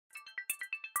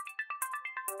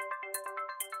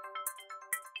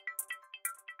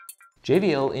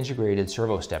JVL integrated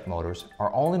servo step motors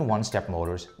are all-in-one step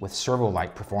motors with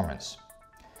servo-like performance.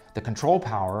 The control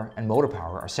power and motor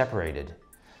power are separated,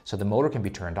 so the motor can be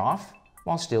turned off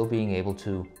while still being able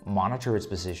to monitor its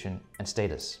position and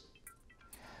status.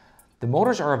 The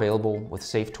motors are available with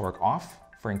safe torque off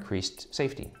for increased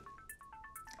safety.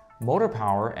 Motor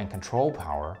power and control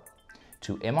power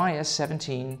to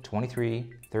MIS17,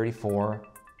 23, 34,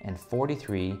 and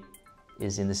 43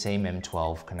 is in the same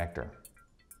M12 connector.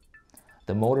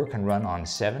 The motor can run on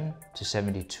 7 to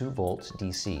 72 volts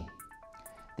DC.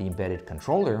 The embedded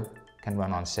controller can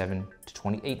run on 7 to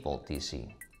 28 volt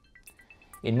DC.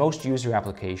 In most user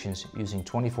applications, using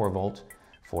 24 volt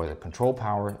for the control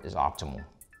power is optimal,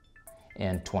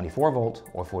 and 24 volt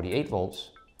or 48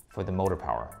 volts for the motor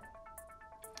power.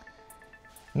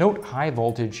 Note, high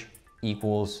voltage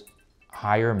equals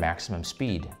higher maximum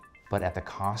speed, but at the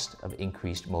cost of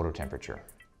increased motor temperature.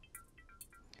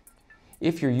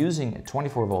 If you're using a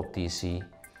 24 volt DC,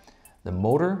 the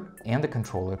motor and the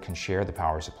controller can share the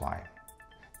power supply.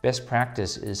 Best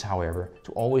practice is, however,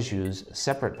 to always use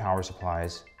separate power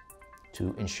supplies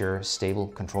to ensure stable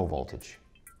control voltage.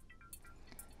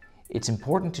 It's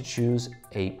important to choose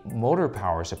a motor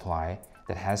power supply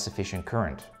that has sufficient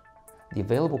current. The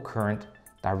available current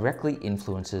directly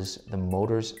influences the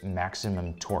motor's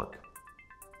maximum torque.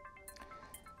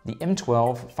 The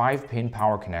M12 5-pin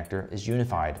power connector is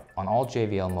unified on all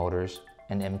JVL motors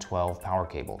and M12 power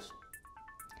cables.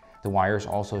 The wires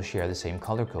also share the same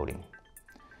color coding.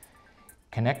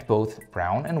 Connect both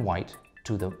brown and white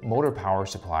to the motor power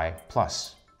supply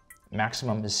plus.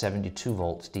 Maximum is 72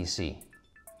 volts DC.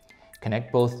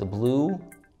 Connect both the blue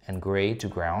and gray to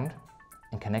ground,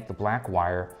 and connect the black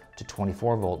wire to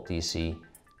 24 volt DC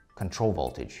control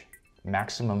voltage.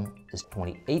 Maximum is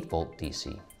 28 volt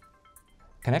DC.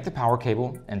 Connect the power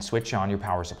cable and switch on your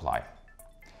power supply.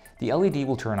 The LED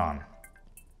will turn on.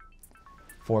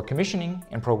 For commissioning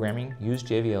and programming, use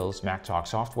JVL's MacTalk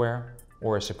software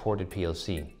or a supported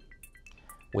PLC.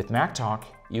 With MacTalk,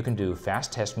 you can do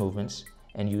fast test movements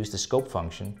and use the scope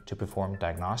function to perform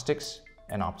diagnostics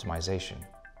and optimization.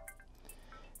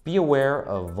 Be aware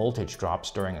of voltage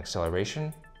drops during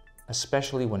acceleration,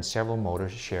 especially when several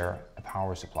motors share a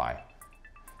power supply.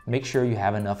 Make sure you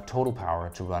have enough total power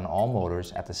to run all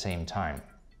motors at the same time,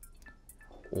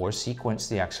 or sequence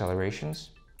the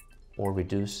accelerations, or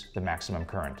reduce the maximum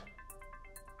current.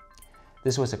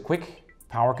 This was a quick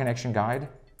power connection guide.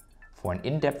 For an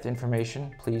in-depth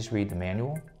information, please read the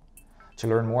manual. To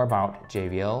learn more about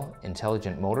JVL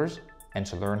intelligent motors and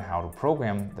to learn how to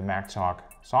program the MacTalk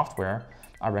software,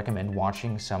 I recommend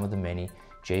watching some of the many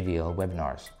JVL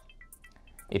webinars.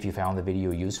 If you found the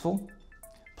video useful,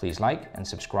 please like and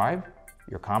subscribe.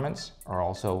 Your comments are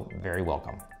also very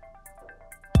welcome.